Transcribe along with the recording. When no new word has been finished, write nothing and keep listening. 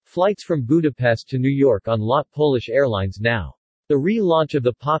Flights from Budapest to New York on LOT Polish Airlines now. The relaunch of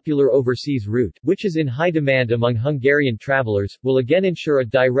the popular overseas route, which is in high demand among Hungarian travelers, will again ensure a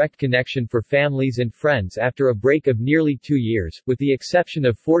direct connection for families and friends after a break of nearly 2 years, with the exception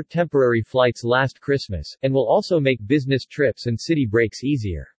of 4 temporary flights last Christmas, and will also make business trips and city breaks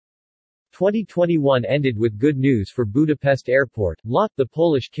easier. 2021 ended with good news for Budapest Airport. LOT, the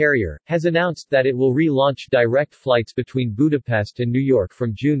Polish carrier, has announced that it will relaunch direct flights between Budapest and New York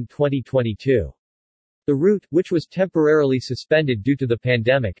from June 2022. The route, which was temporarily suspended due to the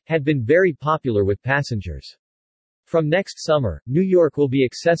pandemic, had been very popular with passengers. From next summer, New York will be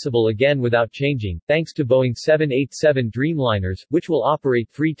accessible again without changing, thanks to Boeing 787 Dreamliners, which will operate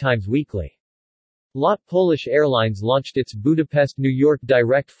 3 times weekly. LOT Polish Airlines launched its Budapest-New York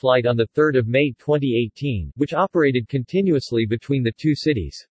direct flight on 3 May 2018, which operated continuously between the 2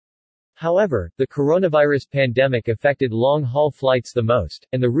 cities. However, the coronavirus pandemic affected long-haul flights the most,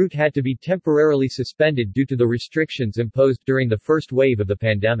 and the route had to be temporarily suspended due to the restrictions imposed during the first wave of the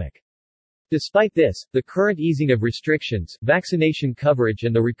pandemic. Despite this, the current easing of restrictions, vaccination coverage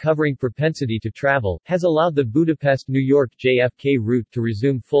and the recovering propensity to travel, has allowed the Budapest-New York JFK route to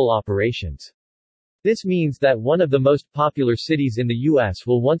resume full operations. This means that one of the most popular cities in the U.S.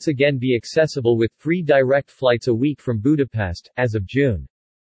 will once again be accessible with 3 direct flights a week from Budapest, as of June.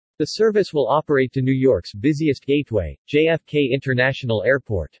 The service will operate to New York's busiest gateway, JFK International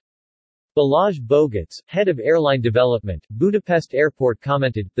Airport. Balázs Bogacs, head of airline development, Budapest Airport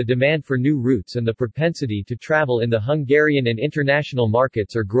commented, "The demand for new routes and the propensity to travel in the Hungarian and international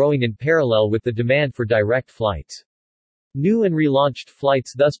markets are growing in parallel with the demand for direct flights. New and relaunched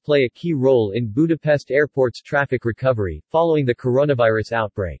flights thus play a key role in Budapest Airport's traffic recovery, following the coronavirus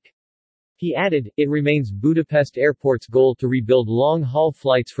outbreak." He added, "It remains Budapest Airport's goal to rebuild long-haul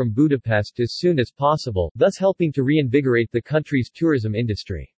flights from Budapest as soon as possible, thus helping to reinvigorate the country's tourism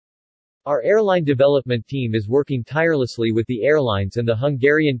industry. Our airline development team is working tirelessly with the airlines and the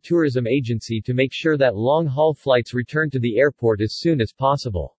Hungarian Tourism Agency to make sure that long-haul flights return to the airport as soon as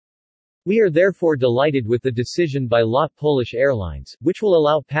possible. We are therefore delighted with the decision by LOT Polish Airlines, which will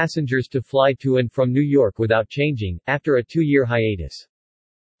allow passengers to fly to and from New York without changing, after a 2-year hiatus."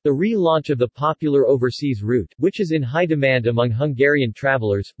 The relaunch of the popular overseas route, which is in high demand among Hungarian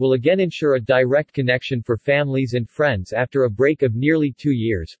travelers, will again ensure a direct connection for families and friends after a break of nearly 2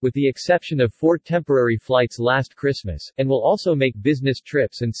 years, with the exception of 4 temporary flights last Christmas, and will also make business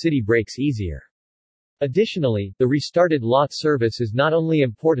trips and city breaks easier. Additionally, the restarted LOT service is not only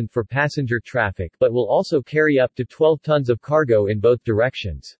important for passenger traffic but will also carry up to 12 tons of cargo in both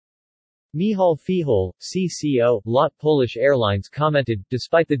directions. Michał Fihol, CCO, LOT Polish Airlines commented,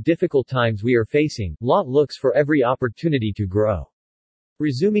 "Despite the difficult times we are facing, LOT looks for every opportunity to grow.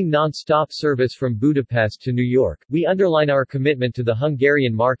 Resuming non-stop service from Budapest to New York, we underline our commitment to the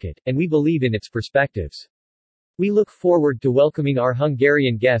Hungarian market, and we believe in its perspectives. We look forward to welcoming our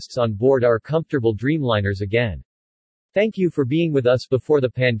Hungarian guests on board our comfortable Dreamliners again. Thank you for being with us before the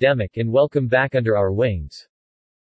pandemic and welcome back under our wings."